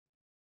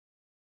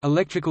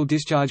Electrical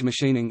discharge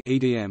machining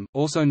 (EDM),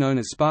 also known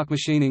as spark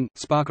machining,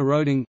 spark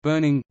eroding,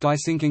 burning,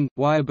 die-sinking,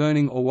 wire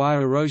burning or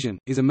wire erosion,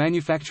 is a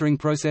manufacturing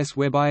process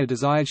whereby a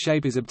desired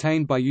shape is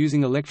obtained by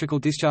using electrical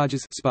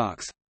discharges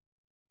sparks.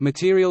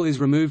 Material is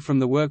removed from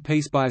the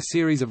workpiece by a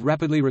series of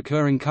rapidly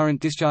recurring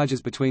current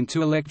discharges between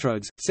two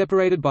electrodes,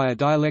 separated by a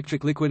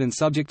dielectric liquid and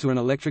subject to an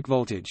electric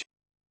voltage.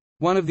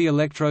 One of the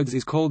electrodes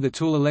is called the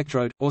tool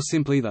electrode, or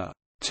simply the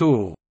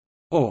tool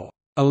or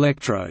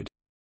electrode,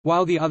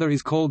 while the other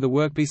is called the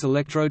workpiece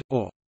electrode,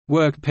 or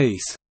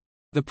workpiece.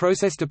 The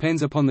process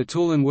depends upon the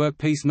tool and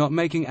workpiece not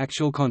making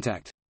actual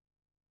contact.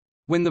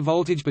 When the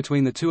voltage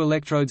between the two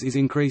electrodes is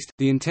increased,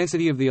 the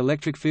intensity of the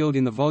electric field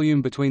in the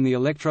volume between the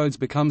electrodes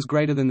becomes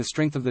greater than the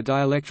strength of the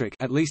dielectric,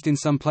 at least in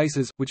some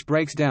places, which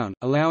breaks down,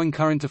 allowing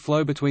current to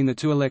flow between the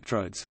two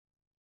electrodes.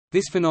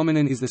 This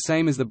phenomenon is the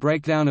same as the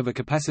breakdown of a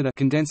capacitor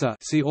condenser,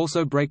 see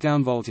also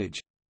breakdown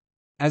voltage.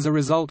 As a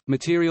result,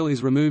 material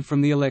is removed from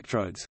the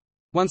electrodes.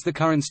 Once the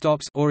current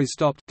stops or is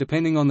stopped,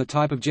 depending on the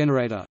type of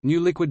generator, new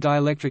liquid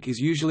dielectric is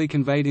usually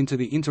conveyed into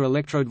the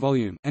inter-electrode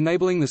volume,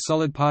 enabling the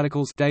solid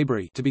particles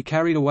debris to be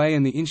carried away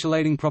and the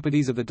insulating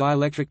properties of the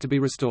dielectric to be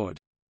restored.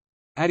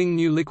 Adding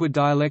new liquid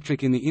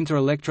dielectric in the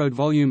inter-electrode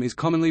volume is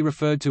commonly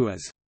referred to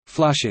as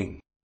flushing.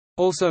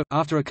 Also,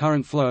 after a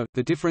current flow,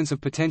 the difference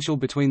of potential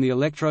between the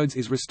electrodes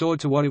is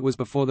restored to what it was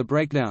before the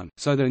breakdown,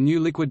 so that a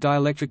new liquid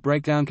dielectric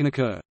breakdown can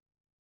occur.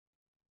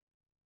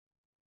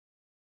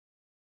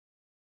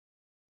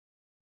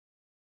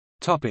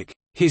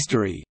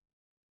 History.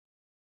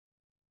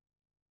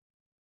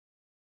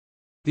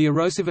 The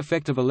erosive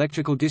effect of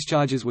electrical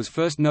discharges was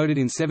first noted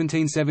in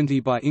 1770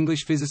 by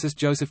English physicist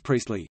Joseph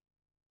Priestley.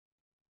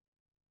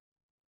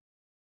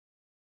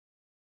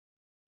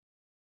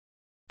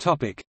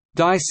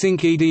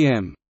 Die-sink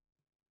EDM.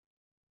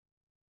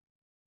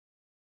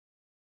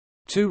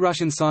 Two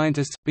Russian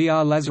scientists,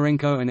 B.R.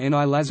 Lazarenko and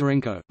N.I.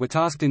 Lazarenko, were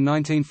tasked in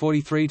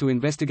 1943 to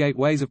investigate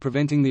ways of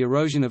preventing the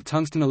erosion of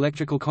tungsten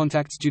electrical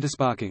contacts due to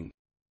sparking.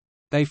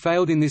 They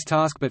failed in this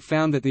task but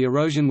found that the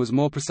erosion was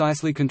more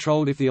precisely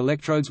controlled if the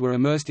electrodes were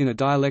immersed in a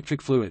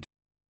dielectric fluid.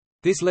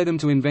 This led them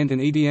to invent an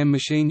EDM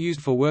machine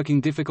used for working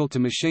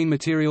difficult-to-machine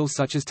materials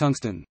such as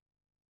tungsten.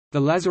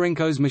 The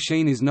Lazarenko's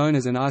machine is known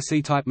as an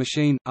RC-type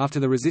machine, after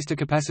the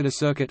resistor-capacitor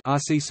circuit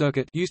 (RC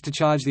circuit) used to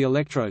charge the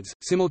electrodes.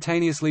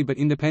 Simultaneously but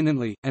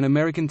independently, an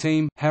American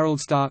team, Harold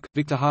Stark,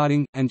 Victor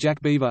Harding, and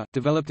Jack Beaver,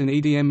 developed an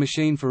EDM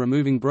machine for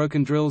removing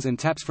broken drills and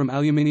taps from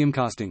aluminium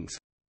castings.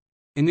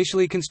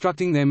 Initially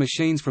constructing their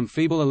machines from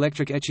feeble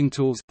electric etching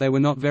tools, they were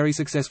not very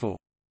successful.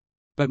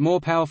 But more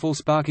powerful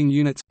sparking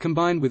units,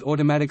 combined with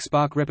automatic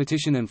spark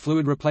repetition and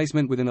fluid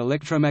replacement with an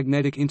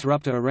electromagnetic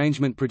interrupter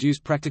arrangement,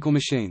 produced practical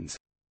machines.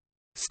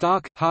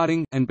 Stark,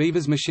 Harding, and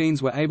Beaver's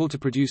machines were able to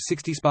produce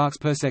 60 sparks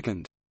per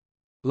second.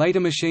 Later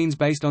machines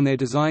based on their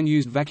design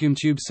used vacuum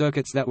tube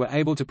circuits that were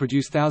able to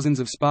produce thousands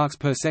of sparks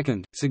per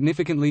second,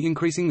 significantly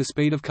increasing the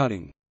speed of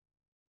cutting.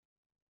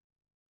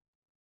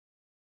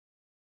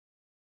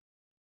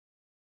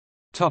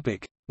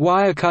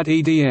 Wire-cut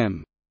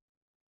EDM.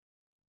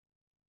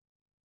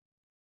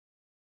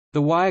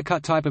 The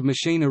wire-cut type of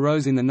machine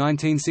arose in the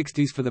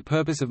 1960s for the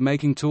purpose of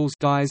making tools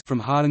dies from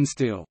hardened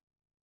steel.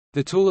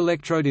 The tool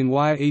electrode in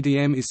wire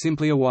EDM is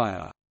simply a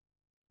wire.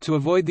 To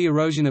avoid the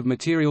erosion of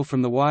material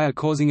from the wire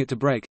causing it to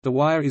break, the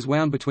wire is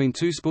wound between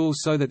two spools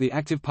so that the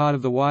active part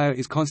of the wire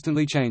is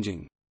constantly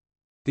changing.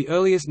 The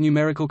earliest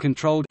numerical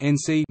controlled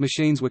NC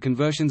machines were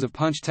conversions of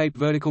punch-tape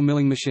vertical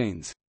milling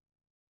machines.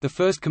 The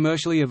first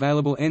commercially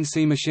available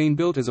NC machine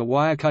built as a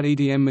wire-cut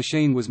EDM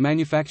machine was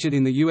manufactured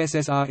in the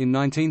USSR in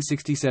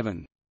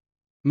 1967.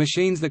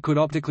 Machines that could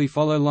optically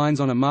follow lines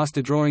on a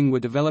master drawing were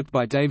developed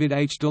by David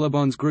H.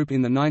 Dulabon's group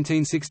in the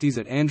 1960s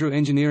at Andrew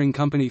Engineering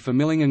Company for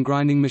milling and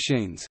grinding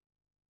machines.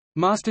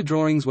 Master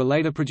drawings were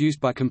later produced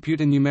by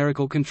computer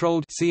numerical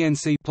controlled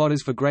CNC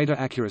plotters for greater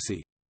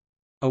accuracy.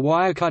 A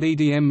wire-cut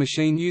EDM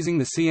machine using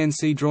the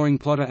CNC drawing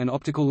plotter and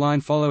optical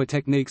line follower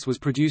techniques was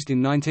produced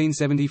in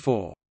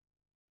 1974.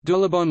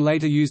 Dulabon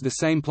later used the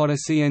same plotter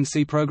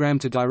CNC program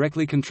to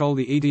directly control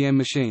the EDM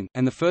machine,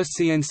 and the first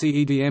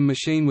CNC EDM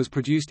machine was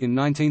produced in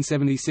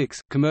 1976.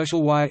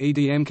 Commercial wire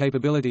EDM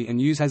capability and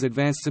use has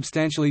advanced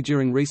substantially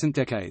during recent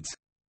decades.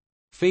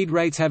 Feed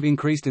rates have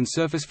increased and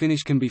surface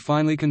finish can be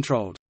finely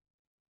controlled.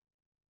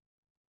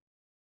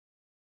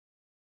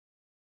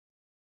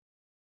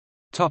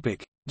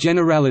 Topic: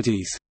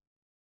 Generalities.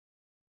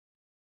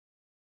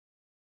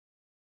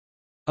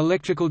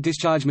 Electrical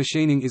discharge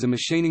machining is a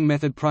machining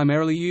method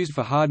primarily used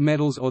for hard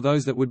metals or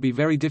those that would be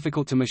very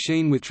difficult to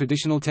machine with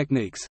traditional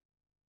techniques.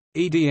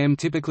 EDM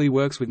typically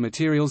works with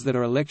materials that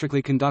are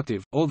electrically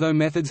conductive, although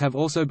methods have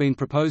also been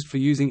proposed for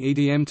using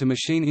EDM to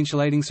machine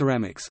insulating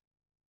ceramics.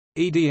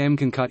 EDM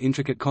can cut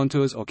intricate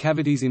contours or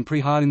cavities in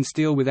pre-hardened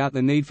steel without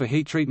the need for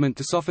heat treatment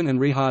to soften and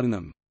reharden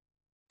them.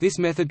 This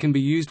method can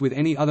be used with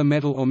any other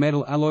metal or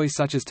metal alloy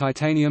such as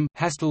titanium,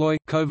 Hastelloy,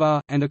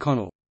 Kovar, and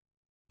Inconel.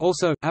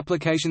 Also,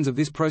 applications of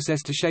this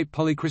process to shape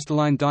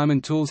polycrystalline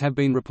diamond tools have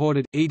been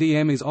reported.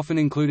 EDM is often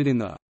included in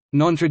the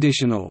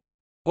non-traditional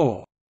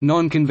or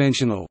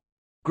non-conventional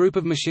Group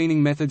of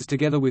machining methods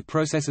together with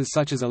processes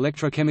such as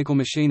electrochemical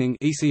machining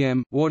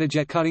 (ECM), water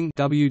jet cutting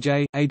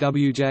 (WJ,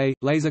 AWJ),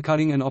 laser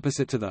cutting, and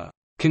opposite to the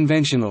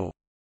conventional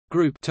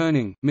group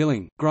turning,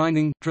 milling,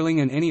 grinding,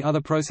 drilling, and any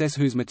other process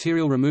whose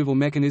material removal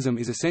mechanism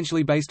is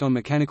essentially based on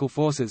mechanical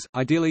forces.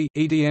 Ideally,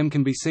 EDM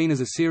can be seen as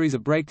a series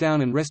of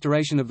breakdown and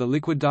restoration of the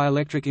liquid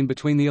dielectric in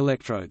between the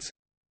electrodes.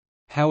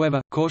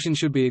 However, caution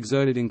should be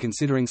exerted in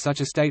considering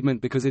such a statement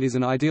because it is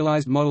an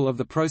idealized model of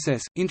the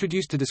process,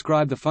 introduced to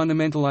describe the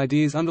fundamental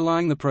ideas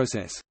underlying the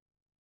process.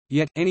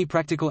 Yet, any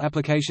practical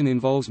application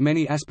involves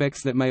many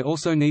aspects that may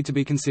also need to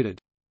be considered.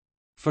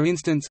 For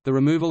instance, the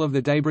removal of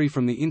the debris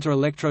from the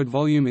inter-electrode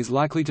volume is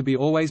likely to be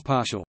always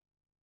partial.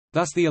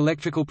 Thus the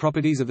electrical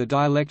properties of the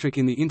dielectric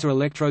in the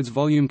inter-electrode's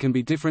volume can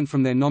be different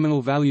from their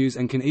nominal values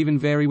and can even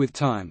vary with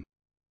time.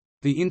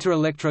 The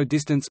inter-electrode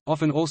distance,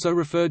 often also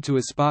referred to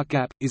as spark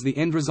gap, is the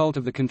end result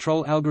of the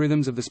control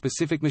algorithms of the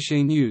specific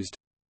machine used.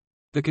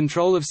 The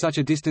control of such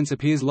a distance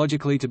appears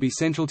logically to be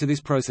central to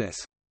this process.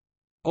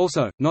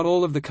 Also, not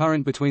all of the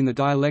current between the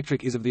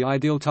dielectric is of the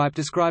ideal type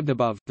described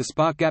above. The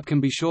spark gap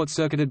can be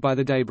short-circuited by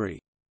the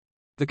debris.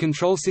 The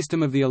control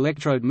system of the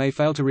electrode may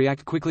fail to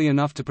react quickly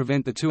enough to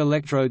prevent the two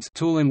electrodes,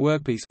 tool and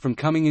workpiece, from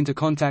coming into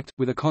contact,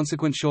 with a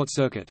consequent short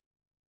circuit.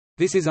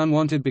 This is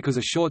unwanted because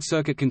a short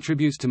circuit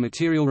contributes to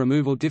material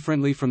removal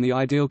differently from the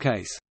ideal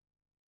case.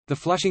 The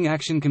flushing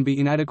action can be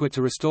inadequate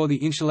to restore the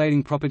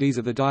insulating properties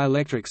of the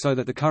dielectric so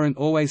that the current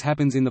always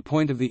happens in the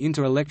point of the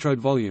inter-electrode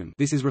volume.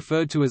 This is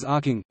referred to as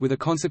arcing, with a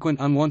consequent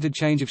unwanted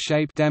change of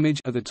shape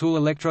damage of the tool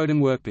electrode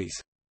and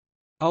workpiece.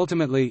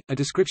 Ultimately, a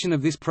description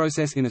of this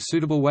process in a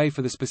suitable way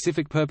for the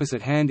specific purpose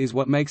at hand is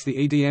what makes the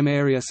EDM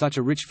area such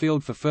a rich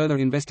field for further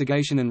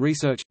investigation and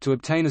research. To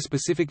obtain a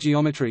specific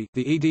geometry,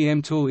 the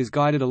EDM tool is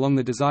guided along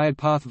the desired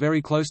path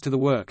very close to the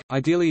work.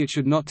 Ideally, it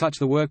should not touch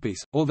the workpiece,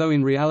 although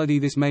in reality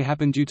this may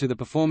happen due to the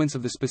performance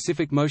of the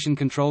specific motion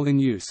control in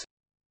use.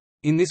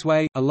 In this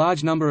way, a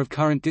large number of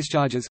current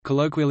discharges,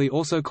 colloquially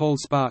also called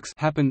sparks,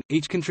 happen,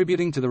 each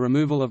contributing to the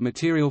removal of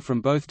material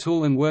from both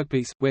tool and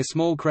workpiece, where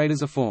small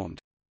craters are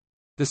formed.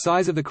 The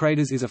size of the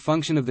craters is a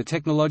function of the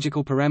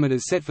technological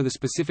parameters set for the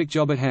specific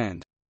job at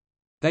hand.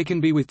 They can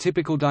be with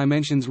typical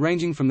dimensions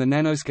ranging from the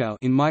nanoscale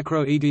in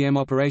micro-EDM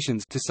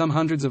operations to some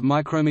hundreds of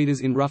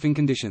micrometers in roughing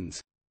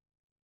conditions.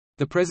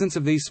 The presence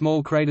of these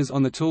small craters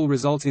on the tool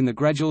results in the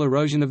gradual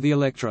erosion of the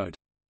electrode.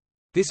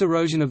 This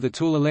erosion of the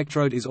tool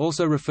electrode is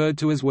also referred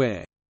to as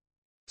wear.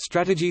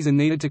 Strategies are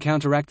needed to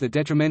counteract the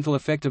detrimental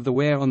effect of the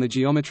wear on the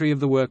geometry of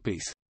the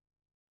workpiece.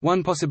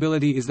 One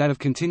possibility is that of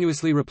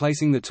continuously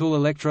replacing the tool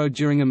electrode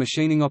during a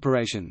machining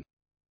operation.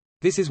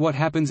 This is what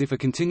happens if a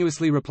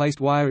continuously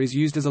replaced wire is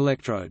used as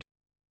electrode.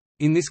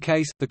 In this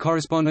case, the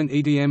correspondent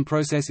EDM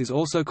process is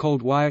also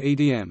called Wire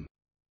EDM.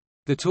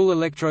 The tool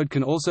electrode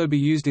can also be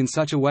used in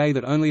such a way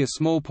that only a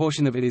small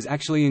portion of it is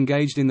actually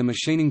engaged in the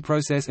machining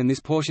process and this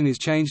portion is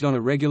changed on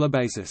a regular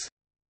basis.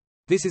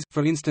 This is,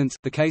 for instance,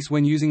 the case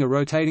when using a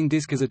rotating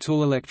disc as a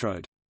tool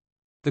electrode.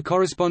 The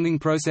corresponding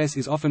process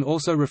is often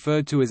also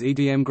referred to as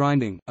EDM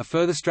grinding. A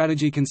further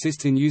strategy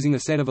consists in using a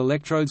set of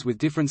electrodes with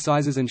different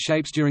sizes and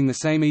shapes during the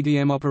same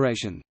EDM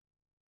operation.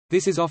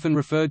 This is often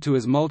referred to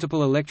as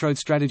multiple electrode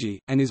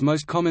strategy, and is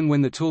most common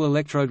when the tool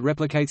electrode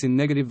replicates in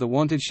negative the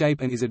wanted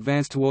shape and is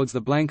advanced towards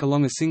the blank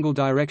along a single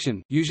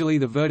direction, usually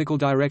the vertical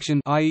direction,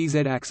 i.e.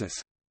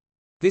 z-axis.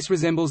 This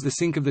resembles the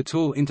sink of the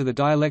tool into the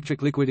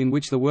dielectric liquid in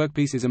which the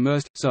workpiece is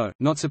immersed, so,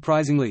 not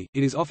surprisingly,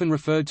 it is often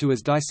referred to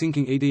as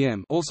die-sinking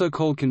EDM, also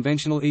called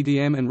conventional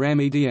EDM and RAM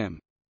EDM.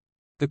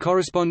 The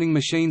corresponding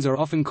machines are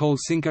often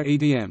called Sinker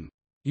EDM.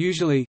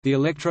 Usually, the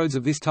electrodes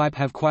of this type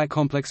have quite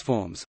complex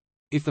forms.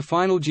 If the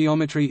final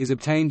geometry is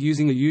obtained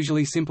using a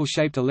usually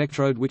simple-shaped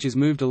electrode which is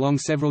moved along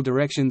several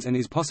directions and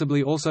is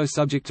possibly also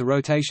subject to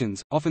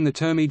rotations, often the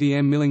term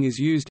EDM milling is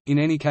used. In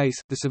any case,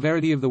 the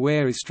severity of the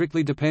wear is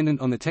strictly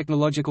dependent on the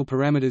technological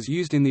parameters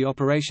used in the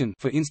operation,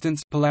 for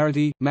instance,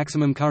 polarity,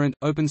 maximum current,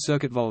 open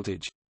circuit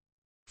voltage.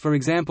 For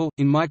example,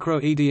 in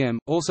micro-EDM,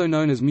 also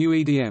known as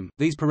mu-EDM,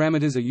 these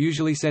parameters are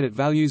usually set at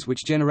values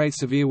which generate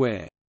severe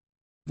wear.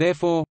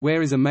 Therefore,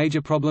 wear is a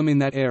major problem in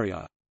that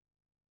area.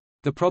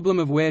 The problem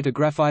of wear to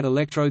graphite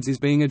electrodes is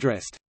being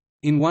addressed.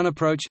 In one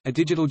approach, a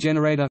digital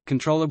generator,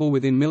 controllable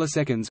within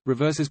milliseconds,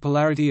 reverses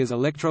polarity as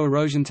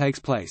electro-erosion takes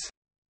place.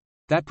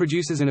 That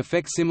produces an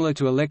effect similar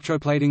to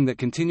electroplating that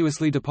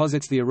continuously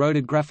deposits the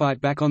eroded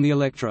graphite back on the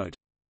electrode.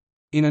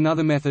 In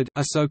another method,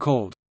 a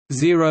so-called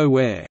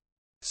zero-wear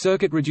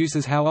circuit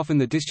reduces how often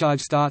the discharge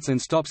starts and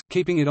stops,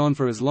 keeping it on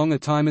for as long a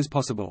time as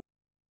possible.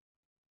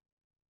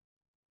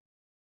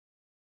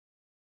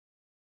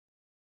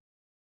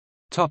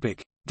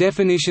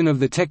 Definition of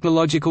the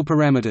technological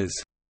parameters.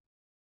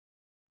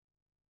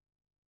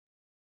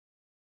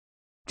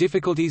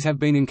 Difficulties have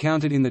been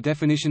encountered in the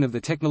definition of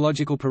the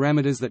technological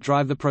parameters that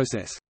drive the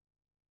process.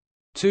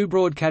 Two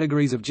broad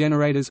categories of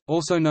generators,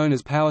 also known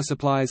as power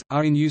supplies,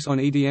 are in use on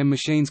EDM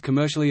machines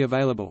commercially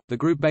available, the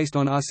group based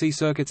on RC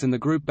circuits and the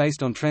group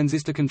based on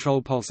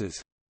transistor-controlled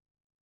pulses.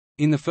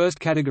 In the first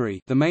category,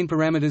 the main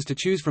parameters to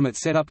choose from at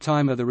setup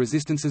time are the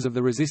resistances of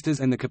the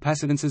resistors and the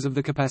capacitances of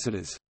the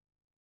capacitors.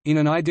 In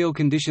an ideal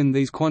condition,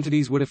 these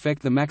quantities would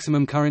affect the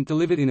maximum current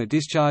delivered in a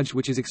discharge,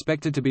 which is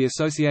expected to be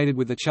associated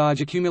with the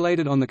charge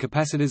accumulated on the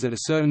capacitors at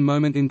a certain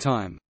moment in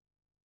time.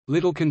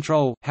 Little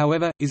control,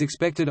 however, is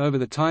expected over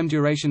the time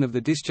duration of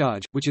the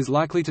discharge, which is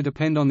likely to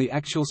depend on the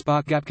actual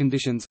spark gap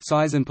conditions,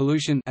 size and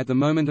pollution at the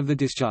moment of the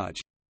discharge.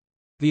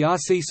 The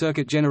RC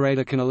circuit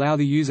generator can allow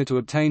the user to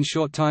obtain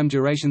short time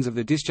durations of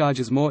the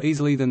discharges more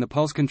easily than the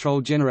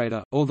pulse-controlled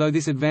generator, although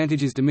this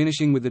advantage is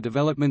diminishing with the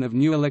development of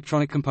new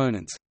electronic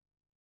components.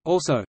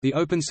 Also, the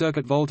open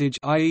circuit voltage,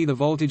 i.e. the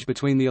voltage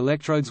between the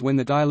electrodes when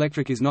the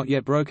dielectric is not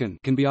yet broken,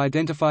 can be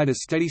identified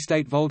as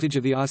steady-state voltage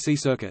of the RC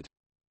circuit.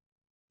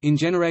 In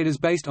generators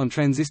based on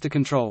transistor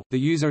control, the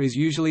user is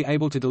usually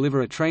able to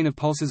deliver a train of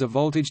pulses of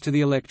voltage to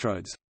the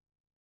electrodes.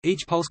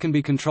 Each pulse can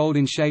be controlled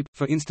in shape,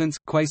 for instance,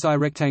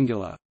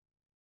 quasi-rectangular.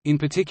 In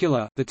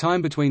particular, the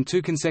time between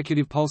two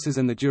consecutive pulses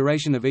and the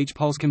duration of each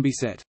pulse can be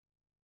set.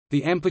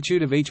 The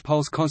amplitude of each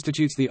pulse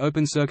constitutes the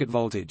open circuit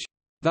voltage.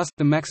 Thus,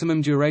 the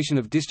maximum duration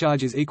of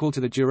discharge is equal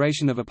to the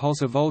duration of a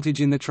pulse of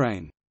voltage in the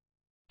train.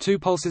 Two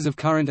pulses of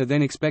current are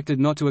then expected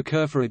not to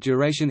occur for a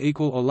duration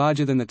equal or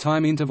larger than the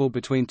time interval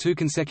between two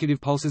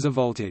consecutive pulses of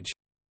voltage.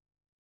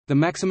 The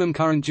maximum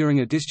current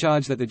during a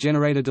discharge that the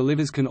generator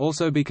delivers can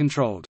also be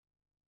controlled.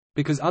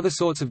 Because other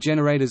sorts of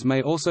generators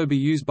may also be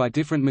used by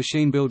different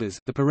machine builders,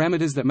 the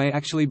parameters that may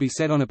actually be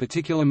set on a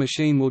particular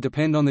machine will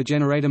depend on the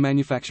generator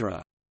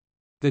manufacturer.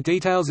 The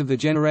details of the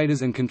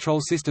generators and control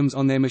systems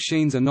on their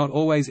machines are not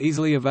always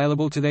easily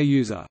available to their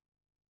user.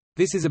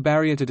 This is a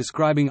barrier to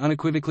describing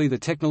unequivocally the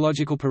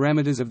technological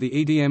parameters of the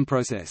EDM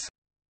process.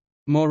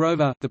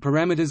 Moreover, the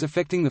parameters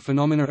affecting the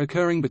phenomena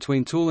occurring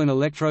between tool and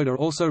electrode are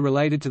also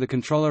related to the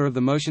controller of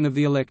the motion of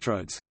the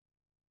electrodes.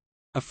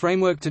 A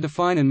framework to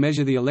define and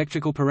measure the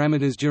electrical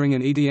parameters during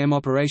an EDM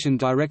operation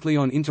directly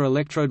on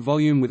inter-electrode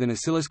volume with an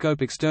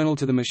oscilloscope external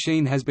to the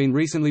machine has been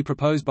recently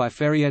proposed by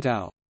Ferry et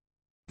al.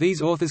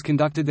 These authors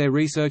conducted their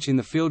research in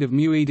the field of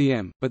mu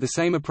EDM, but the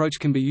same approach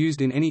can be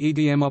used in any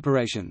EDM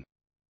operation.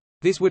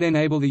 This would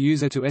enable the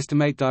user to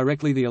estimate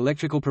directly the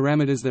electrical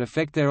parameters that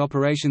affect their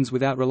operations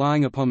without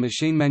relying upon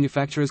machine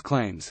manufacturers'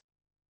 claims.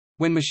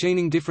 When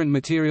machining different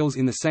materials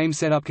in the same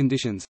setup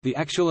conditions, the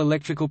actual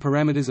electrical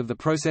parameters of the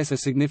process are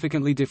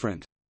significantly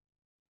different.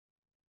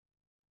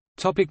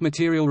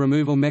 Material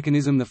removal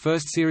mechanism. The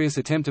first serious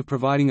attempt of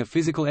providing a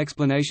physical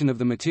explanation of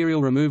the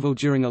material removal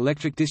during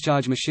electric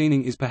discharge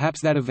machining is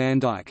perhaps that of Van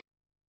Dyke.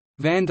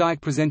 Van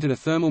Dyke presented a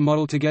thermal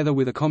model together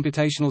with a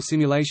computational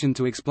simulation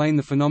to explain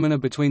the phenomena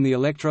between the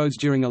electrodes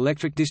during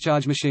electric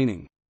discharge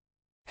machining.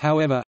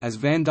 However, as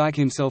Van Dyke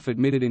himself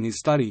admitted in his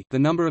study, the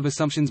number of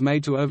assumptions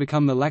made to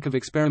overcome the lack of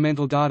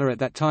experimental data at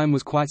that time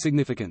was quite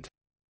significant.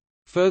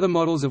 Further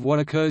models of what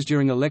occurs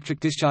during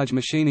electric discharge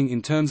machining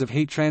in terms of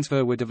heat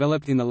transfer were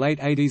developed in the late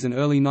 80s and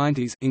early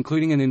 90s,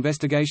 including an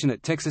investigation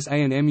at Texas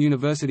A&M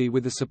University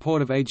with the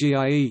support of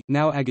AGIE,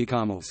 now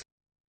Agicamals.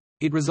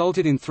 It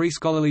resulted in 3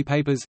 scholarly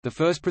papers, the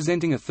first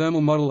presenting a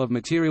thermal model of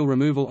material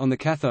removal on the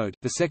cathode,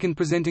 the second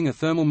presenting a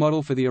thermal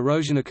model for the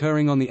erosion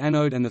occurring on the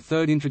anode, and the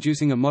third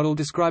introducing a model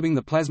describing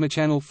the plasma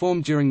channel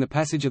formed during the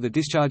passage of the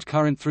discharge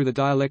current through the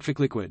dielectric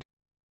liquid.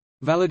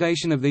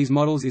 Validation of these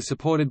models is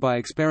supported by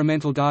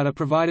experimental data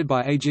provided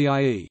by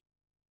AGIE.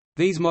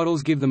 These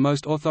models give the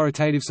most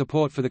authoritative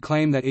support for the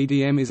claim that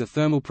EDM is a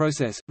thermal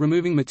process,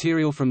 removing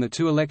material from the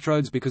two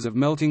electrodes because of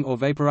melting or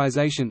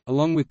vaporization,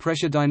 along with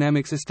pressure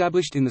dynamics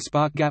established in the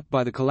spark gap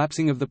by the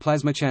collapsing of the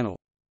plasma channel.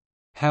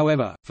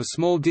 However, for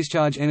small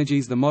discharge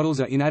energies the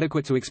models are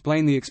inadequate to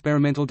explain the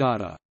experimental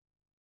data.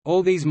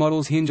 All these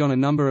models hinge on a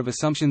number of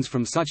assumptions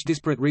from such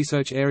disparate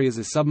research areas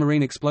as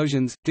submarine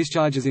explosions,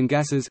 discharges in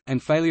gases,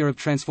 and failure of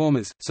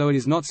transformers, so it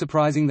is not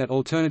surprising that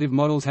alternative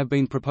models have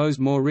been proposed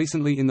more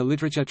recently in the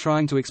literature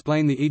trying to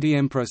explain the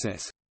EDM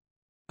process.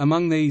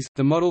 Among these,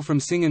 the model from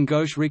Singh and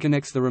Ghosh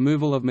reconnects the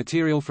removal of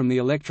material from the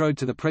electrode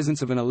to the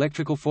presence of an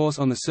electrical force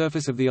on the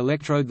surface of the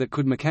electrode that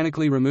could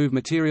mechanically remove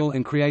material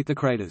and create the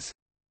craters.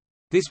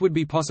 This would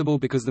be possible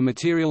because the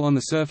material on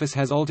the surface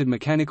has altered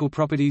mechanical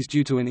properties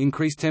due to an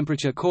increased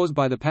temperature caused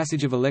by the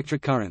passage of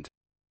electric current.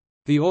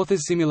 The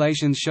authors'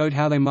 simulations showed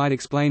how they might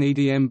explain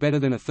EDM better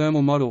than a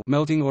thermal model,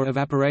 melting or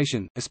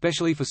evaporation,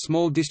 especially for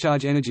small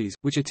discharge energies,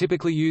 which are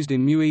typically used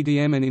in mu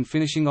EDM and in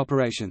finishing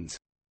operations.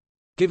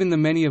 Given the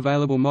many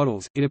available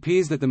models, it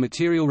appears that the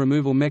material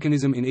removal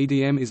mechanism in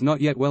EDM is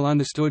not yet well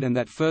understood and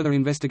that further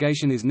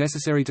investigation is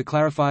necessary to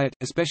clarify it,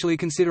 especially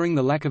considering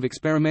the lack of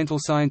experimental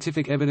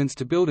scientific evidence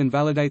to build and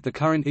validate the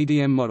current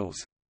EDM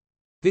models.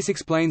 This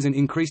explains an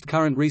increased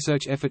current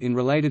research effort in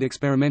related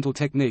experimental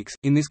techniques.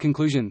 In this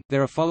conclusion,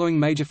 there are following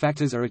major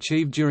factors are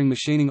achieved during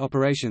machining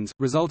operations.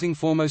 Resulting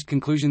foremost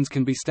conclusions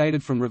can be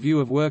stated from review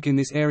of work in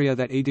this area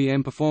that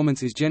EDM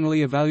performance is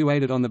generally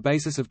evaluated on the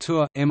basis of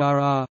Tour,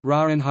 MRR,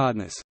 RA and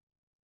hardness.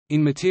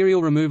 In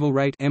material removal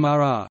rate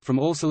 (MRR) from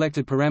all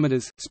selected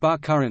parameters,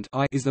 spark current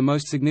I is the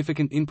most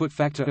significant input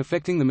factor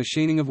affecting the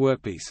machining of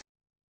workpiece.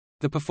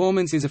 The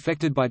performance is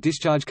affected by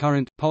discharge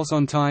current, pulse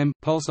on time,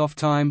 pulse off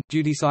time,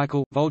 duty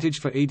cycle, voltage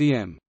for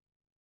EDM.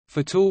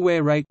 For tool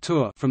wear rate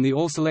from the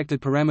all selected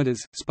parameters,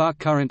 spark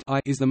current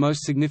I is the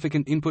most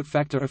significant input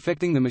factor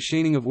affecting the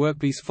machining of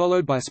workpiece,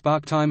 followed by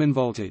spark time and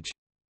voltage.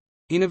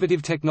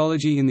 Innovative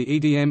technology in the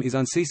EDM is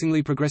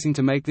unceasingly progressing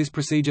to make this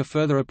procedure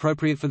further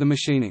appropriate for the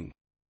machining.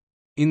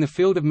 In the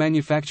field of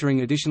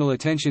manufacturing, additional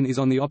attention is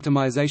on the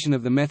optimization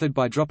of the method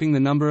by dropping the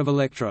number of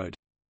electrode.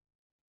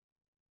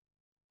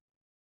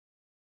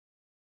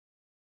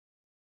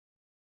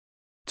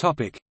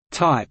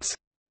 Types.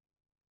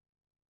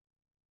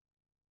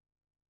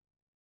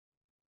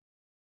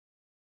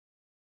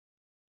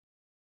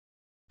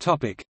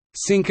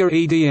 Sinker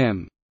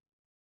EDM.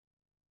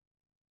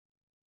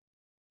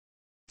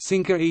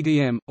 Sinker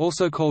EDM,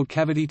 also called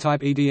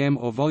cavity-type EDM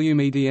or volume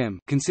EDM,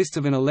 consists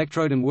of an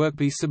electrode and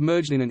workpiece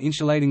submerged in an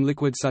insulating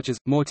liquid such as,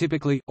 more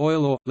typically,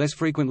 oil or, less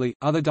frequently,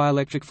 other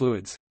dielectric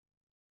fluids.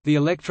 The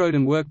electrode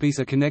and workpiece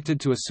are connected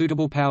to a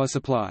suitable power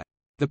supply.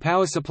 The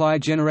power supply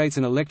generates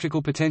an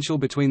electrical potential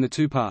between the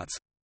two parts.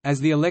 As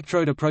the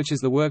electrode approaches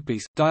the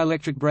workpiece,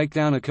 dielectric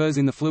breakdown occurs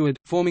in the fluid,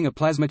 forming a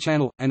plasma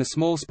channel, and a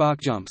small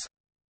spark jumps.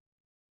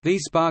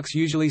 These sparks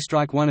usually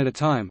strike one at a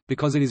time,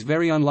 because it is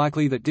very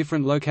unlikely that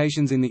different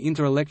locations in the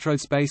inter-electrode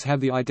space have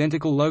the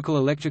identical local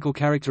electrical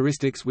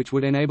characteristics which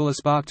would enable a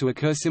spark to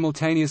occur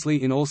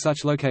simultaneously in all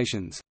such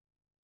locations.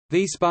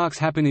 These sparks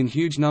happen in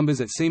huge numbers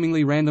at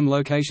seemingly random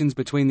locations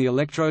between the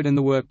electrode and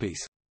the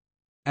workpiece.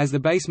 As the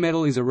base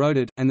metal is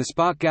eroded, and the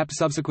spark gap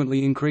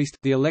subsequently increased,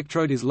 the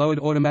electrode is lowered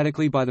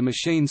automatically by the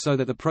machine so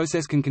that the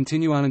process can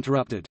continue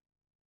uninterrupted.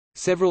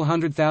 Several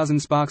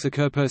 100,000 sparks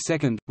occur per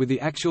second, with the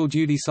actual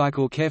duty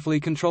cycle carefully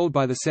controlled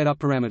by the setup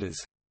parameters.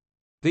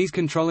 These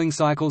controlling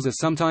cycles are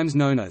sometimes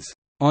known as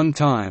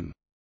on-time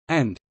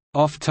and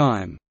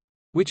off-time,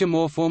 which are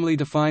more formally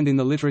defined in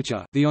the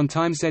literature. The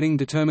on-time setting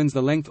determines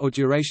the length or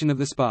duration of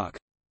the spark.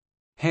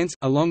 Hence,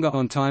 a longer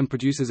on-time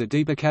produces a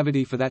deeper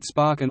cavity for that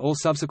spark and all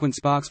subsequent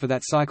sparks for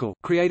that cycle,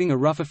 creating a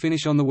rougher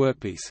finish on the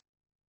workpiece.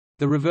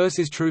 The reverse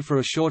is true for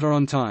a shorter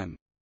on-time.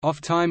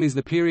 Off-time is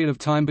the period of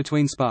time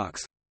between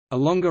sparks. A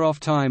longer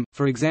off-time,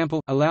 for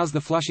example, allows the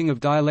flushing of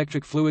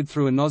dielectric fluid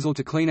through a nozzle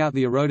to clean out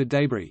the eroded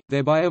debris,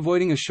 thereby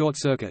avoiding a short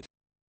circuit.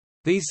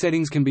 These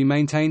settings can be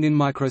maintained in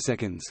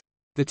microseconds.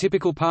 The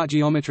typical part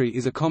geometry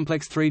is a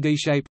complex 3D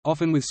shape,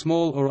 often with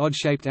small or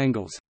odd-shaped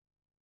angles.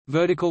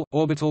 Vertical,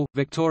 orbital,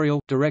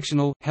 vectorial,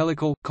 directional,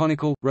 helical,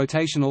 conical,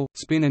 rotational,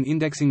 spin and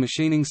indexing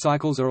machining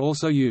cycles are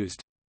also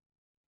used.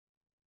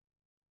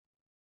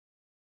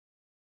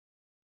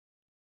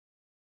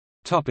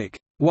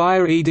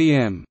 Wire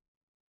EDM.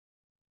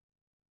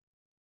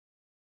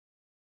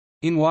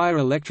 In wire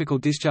electrical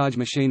discharge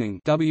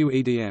machining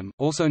 (WEDM),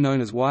 also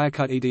known as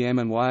wire-cut EDM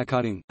and wire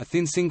cutting, a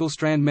thin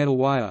single-strand metal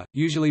wire,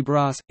 usually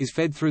brass, is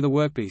fed through the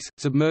workpiece,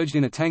 submerged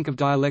in a tank of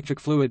dielectric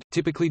fluid,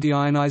 typically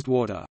deionized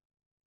water.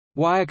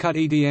 Wire-cut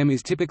EDM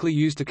is typically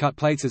used to cut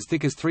plates as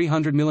thick as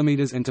 300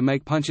 mm and to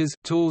make punches,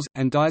 tools,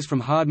 and dies from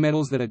hard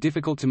metals that are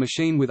difficult to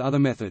machine with other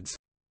methods.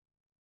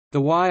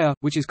 The wire,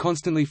 which is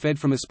constantly fed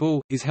from a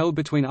spool, is held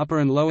between upper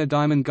and lower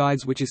diamond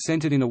guides which is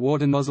centered in a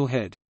water nozzle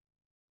head.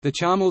 The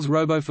Chalmers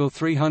RoboFill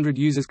 300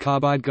 uses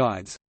carbide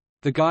guides.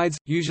 The guides,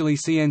 usually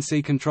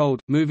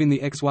CNC-controlled, move in the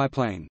XY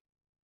plane.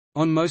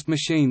 On most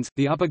machines,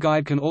 the upper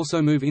guide can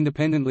also move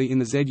independently in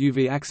the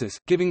ZUV axis,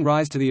 giving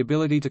rise to the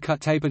ability to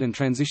cut tapered and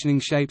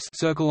transitioning shapes,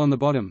 circle on the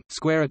bottom,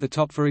 square at the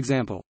top for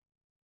example.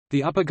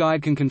 The upper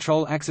guide can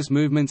control axis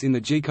movements in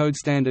the G-code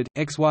standard,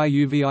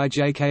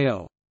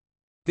 XYUVIJKL.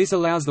 This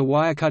allows the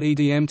wire-cut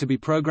EDM to be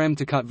programmed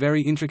to cut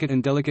very intricate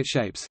and delicate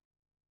shapes.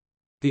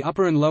 The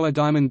upper and lower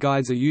diamond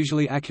guides are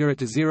usually accurate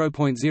to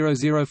 0.004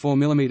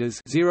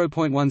 mm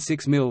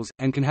 (0.16 mils),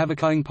 and can have a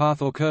cutting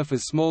path or kerf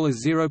as small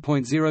as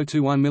 0.021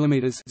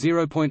 mm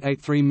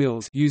 (0.83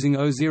 mils) using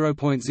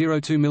 0.02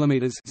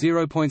 mm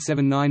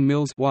 (0.79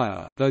 mils)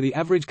 wire, though the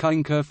average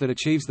cutting kerf that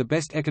achieves the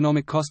best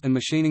economic cost and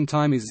machining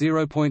time is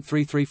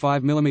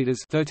 0.335 mm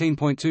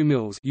 (13.2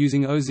 mils)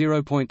 using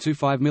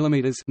 0.25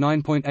 mm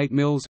 (9.8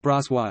 mils)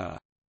 brass wire.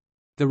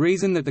 The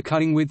reason that the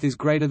cutting width is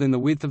greater than the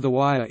width of the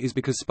wire is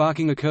because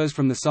sparking occurs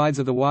from the sides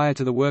of the wire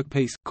to the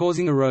workpiece,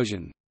 causing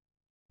erosion.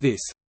 This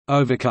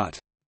overcut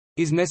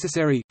is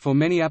necessary. For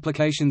many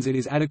applications it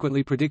is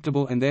adequately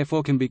predictable and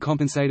therefore can be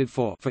compensated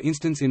for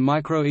instance in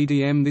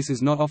micro-EDM this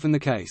is not often the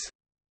case.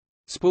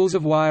 Spools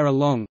of wire are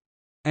long.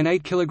 An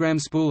 8 kg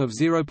spool of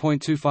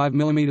 0.25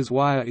 mm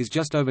wire is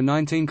just over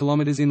 19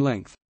 km in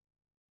length.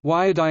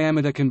 Wire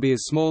diameter can be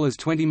as small as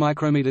 20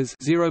 micrometers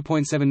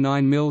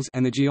 (0.79 mils),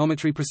 and the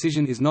geometry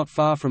precision is not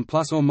far from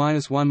plus or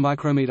minus 1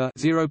 micrometer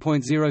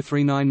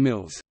 (0.039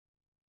 mils).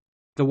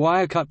 The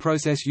wire cut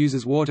process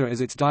uses water as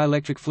its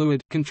dielectric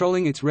fluid,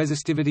 controlling its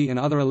resistivity and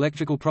other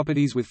electrical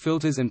properties with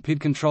filters and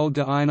PID-controlled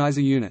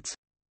deionizer units.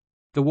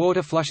 The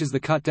water flushes the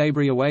cut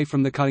debris away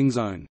from the cutting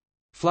zone.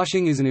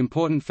 Flushing is an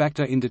important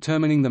factor in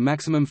determining the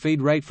maximum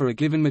feed rate for a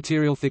given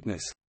material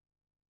thickness.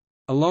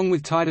 Along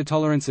with tighter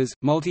tolerances,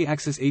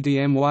 multi-axis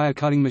EDM wire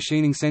cutting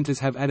machining centers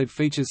have added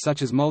features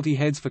such as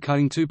multi-heads for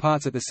cutting two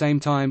parts at the same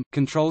time,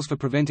 controls for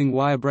preventing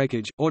wire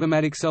breakage,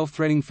 automatic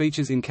self-threading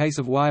features in case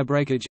of wire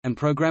breakage, and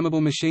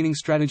programmable machining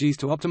strategies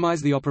to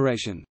optimize the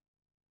operation.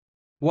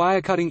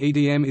 Wire-cutting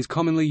EDM is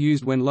commonly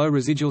used when low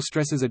residual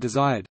stresses are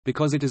desired,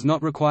 because it does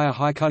not require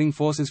high cutting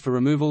forces for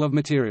removal of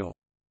material.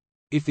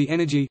 If the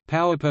energy,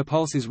 power per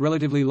pulse is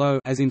relatively low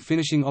as in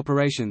finishing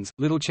operations,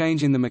 little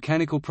change in the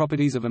mechanical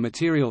properties of a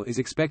material is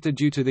expected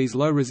due to these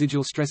low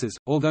residual stresses,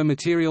 although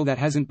material that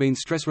hasn't been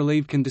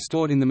stress-relieved can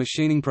distort in the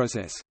machining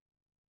process.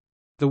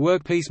 The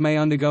workpiece may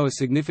undergo a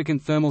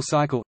significant thermal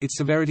cycle, its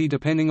severity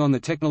depending on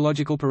the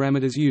technological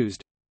parameters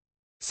used.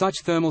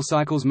 Such thermal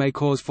cycles may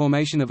cause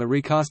formation of a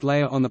recast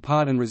layer on the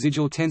part and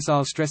residual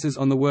tensile stresses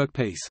on the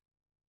workpiece.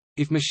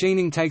 If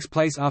machining takes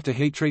place after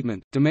heat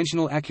treatment,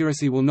 dimensional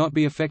accuracy will not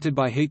be affected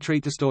by heat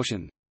treat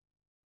distortion.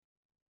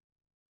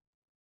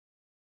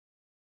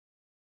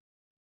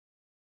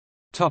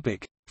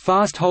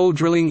 Fast hole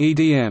drilling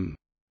EDM.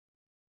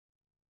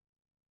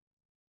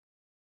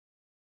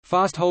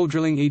 Fast hole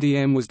drilling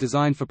EDM was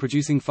designed for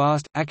producing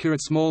fast,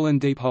 accurate small and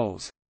deep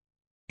holes.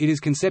 It is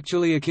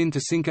conceptually akin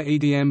to Sinker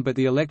EDM, but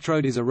the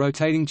electrode is a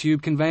rotating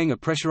tube conveying a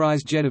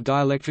pressurized jet of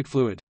dielectric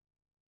fluid.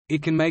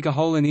 It can make a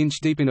hole an inch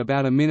deep in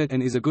about a minute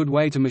and is a good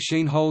way to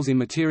machine holes in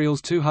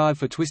materials too hard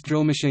for twist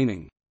drill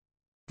machining.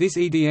 This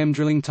EDM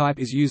drilling type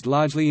is used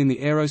largely in the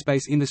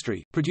aerospace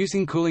industry,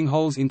 producing cooling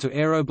holes into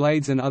aero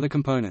blades and other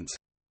components.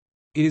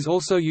 It is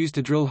also used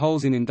to drill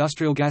holes in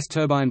industrial gas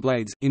turbine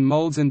blades, in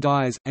molds and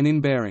dies, and in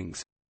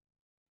bearings.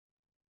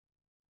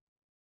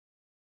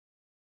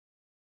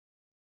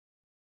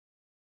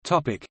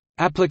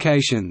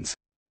 Applications.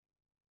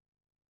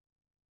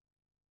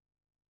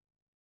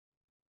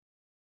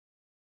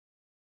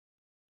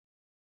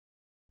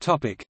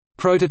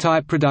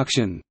 Prototype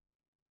production.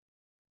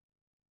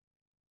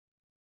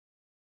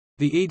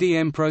 The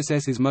EDM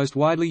process is most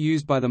widely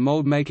used by the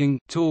mold-making,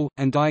 tool,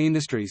 and die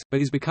industries, but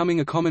is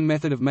becoming a common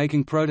method of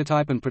making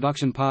prototype and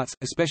production parts,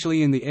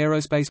 especially in the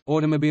aerospace,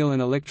 automobile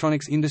and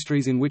electronics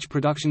industries in which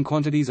production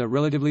quantities are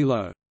relatively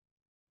low.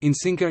 In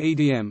Sinker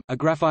EDM, a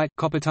graphite,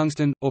 copper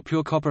tungsten, or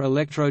pure copper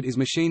electrode is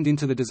machined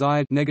into the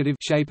desired negative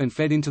shape and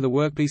fed into the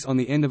workpiece on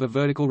the end of a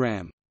vertical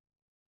ram.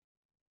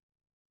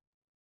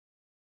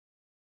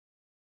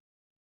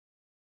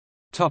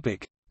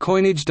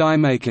 Coinage die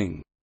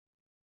making.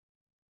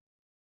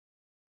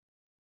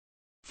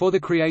 For the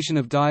creation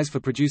of dies for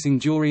producing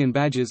jewelry and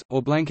badges,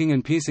 or blanking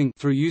and piercing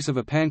through use of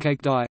a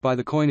pancake die by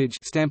the coinage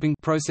stamping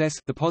process,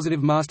 the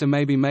positive master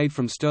may be made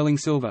from sterling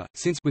silver,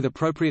 since with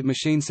appropriate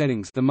machine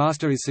settings the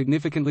master is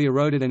significantly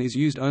eroded and is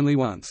used only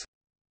once.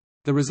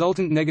 The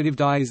resultant negative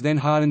die is then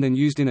hardened and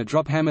used in a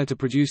drop hammer to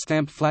produce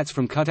stamped flats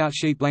from cutout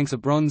sheet blanks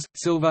of bronze,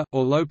 silver,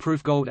 or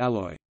low-proof gold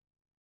alloy.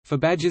 For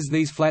badges,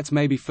 these flats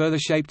may be further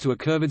shaped to a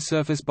curved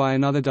surface by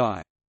another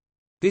die.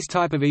 This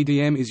type of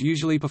EDM is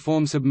usually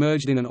performed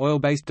submerged in an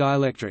oil-based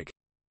dielectric.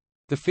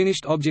 The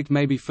finished object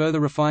may be further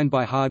refined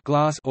by hard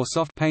glass or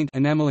soft paint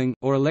enameling,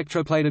 or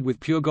electroplated with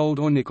pure gold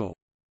or nickel.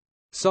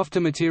 Softer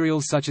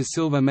materials such as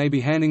silver may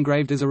be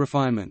hand-engraved as a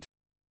refinement.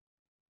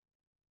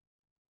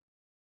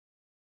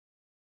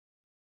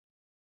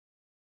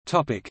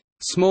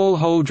 Small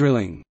hole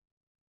drilling.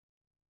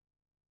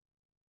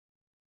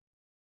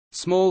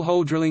 Small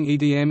hole drilling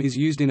EDM is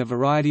used in a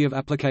variety of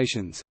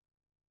applications.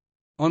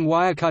 On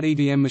wire-cut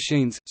EDM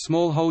machines,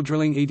 small hole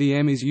drilling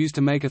EDM is used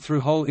to make a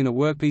through hole in a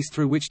workpiece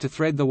through which to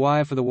thread the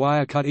wire for the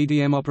wire-cut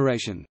EDM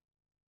operation.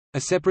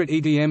 A separate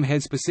EDM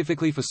head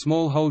specifically for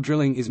small hole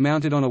drilling is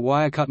mounted on a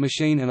wire-cut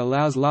machine and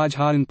allows large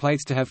hardened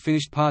plates to have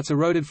finished parts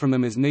eroded from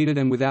them as needed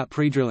and without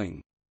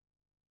pre-drilling.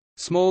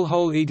 Small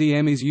hole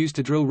EDM is used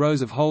to drill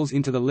rows of holes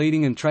into the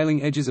leading and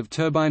trailing edges of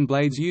turbine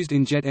blades used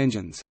in jet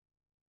engines.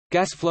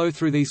 Gas flow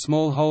through these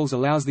small holes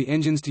allows the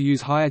engines to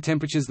use higher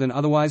temperatures than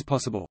otherwise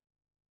possible.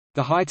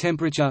 The high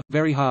temperature,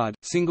 very hard,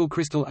 single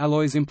crystal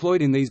alloys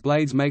employed in these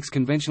blades makes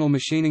conventional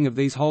machining of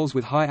these holes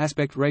with high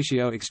aspect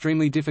ratio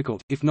extremely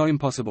difficult, if not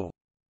impossible.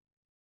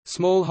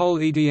 Small hole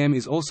EDM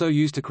is also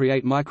used to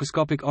create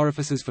microscopic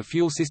orifices for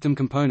fuel system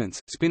components,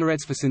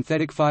 spinnerets for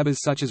synthetic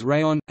fibers such as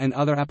rayon, and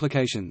other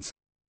applications.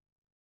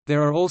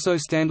 There are also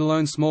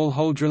standalone small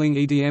hole drilling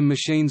EDM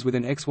machines with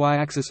an XY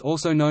axis,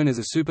 also known as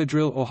a super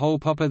drill or hole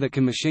popper, that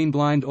can machine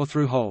blind or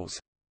through holes.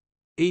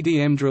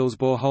 EDM drills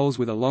bore holes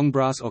with a long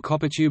brass or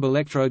copper tube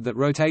electrode that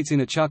rotates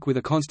in a chuck with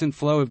a constant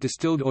flow of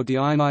distilled or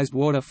deionized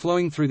water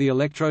flowing through the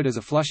electrode as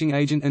a flushing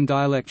agent and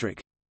dielectric.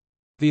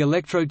 The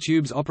electrode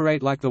tubes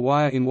operate like the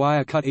wire in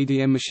wire-cut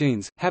EDM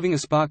machines, having a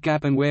spark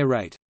gap and wear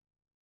rate.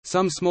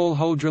 Some small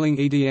hole drilling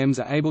EDMs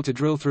are able to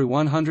drill through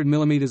 100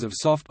 mm of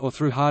soft or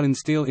through hardened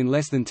steel in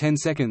less than 10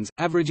 seconds,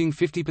 averaging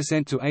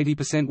 50% to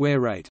 80%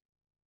 wear rate.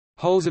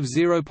 Holes of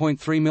 0.3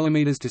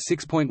 mm to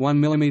 6.1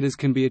 mm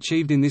can be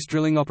achieved in this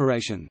drilling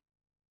operation.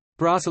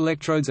 Brass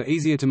electrodes are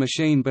easier to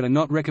machine but are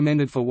not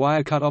recommended for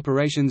wire-cut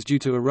operations due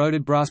to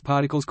eroded brass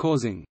particles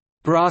causing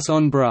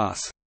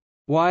brass-on-brass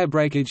wire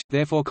breakage,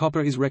 therefore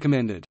copper is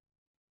recommended.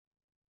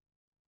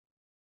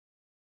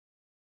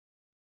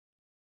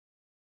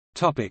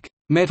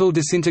 Metal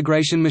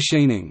disintegration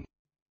machining.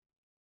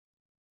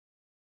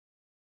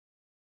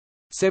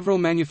 Several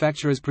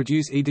manufacturers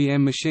produce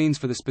EDM machines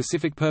for the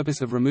specific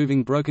purpose of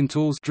removing broken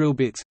tools, drill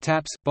bits,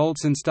 taps,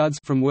 bolts and studs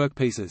from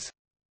workpieces.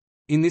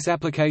 In this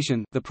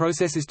application, the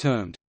process is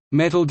termed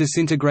metal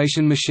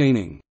disintegration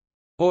machining,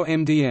 or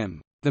MDM.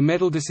 The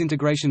metal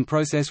disintegration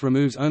process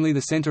removes only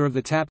the center of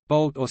the tap,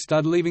 bolt or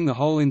stud, leaving the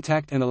hole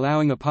intact and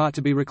allowing a part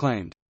to be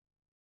reclaimed.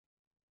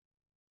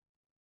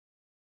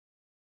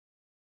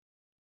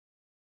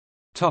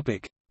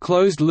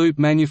 Closed-loop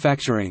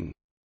manufacturing.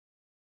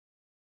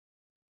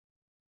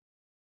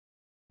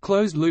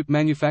 Closed-loop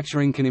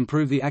manufacturing can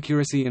improve the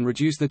accuracy and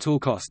reduce the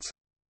tool costs.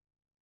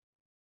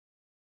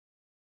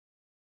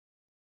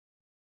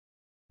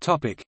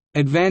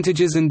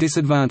 Advantages and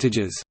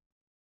disadvantages.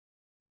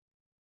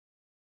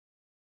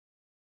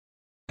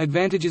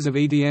 Advantages of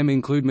EDM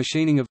include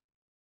machining of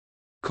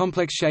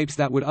complex shapes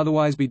that would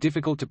otherwise be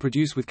difficult to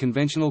produce with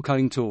conventional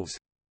cutting tools.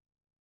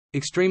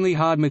 Extremely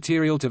hard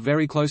material to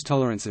very close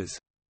tolerances.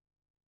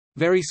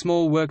 Very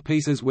small work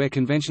pieces where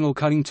conventional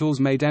cutting tools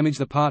may damage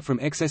the part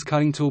from excess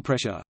cutting tool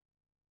pressure.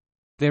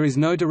 There is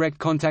no direct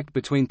contact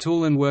between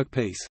tool and work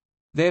piece.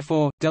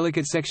 Therefore,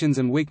 delicate sections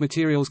and weak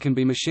materials can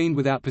be machined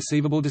without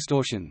perceivable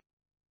distortion.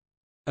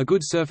 A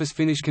good surface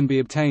finish can be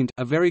obtained.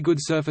 A very good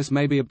surface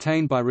may be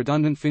obtained by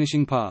redundant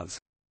finishing paths.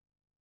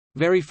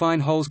 Very fine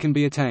holes can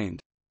be attained.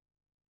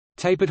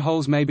 Tapered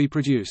holes may be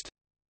produced.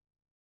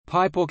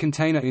 Pipe or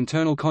container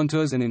internal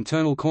contours and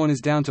internal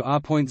corners down to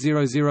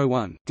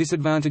R.001.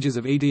 Disadvantages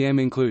of EDM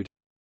include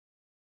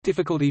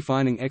difficulty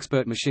finding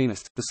expert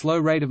machinists, the slow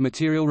rate of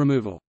material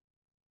removal,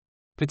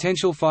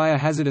 potential fire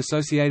hazard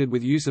associated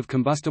with use of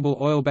combustible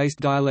oil-based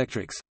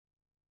dielectrics,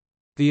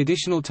 the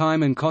additional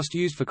time and cost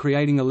used for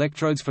creating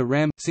electrodes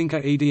for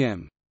Sinker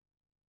EDM.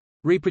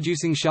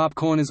 Reproducing sharp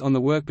corners on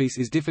the workpiece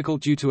is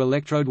difficult due to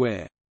electrode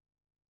wear.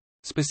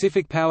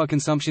 Specific power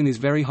consumption is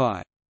very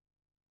high.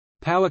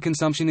 Power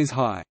consumption is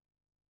high.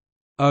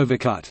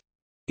 Overcut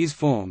is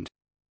formed.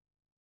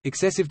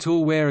 Excessive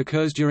tool wear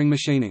occurs during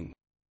machining.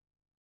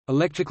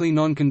 Electrically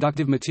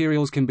non-conductive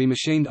materials can be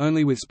machined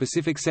only with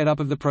specific setup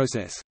of the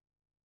process.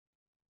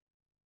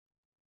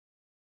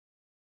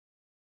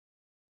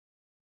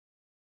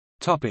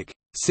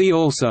 See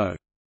also: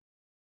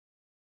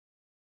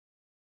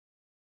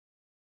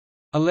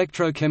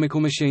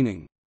 electrochemical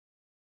machining.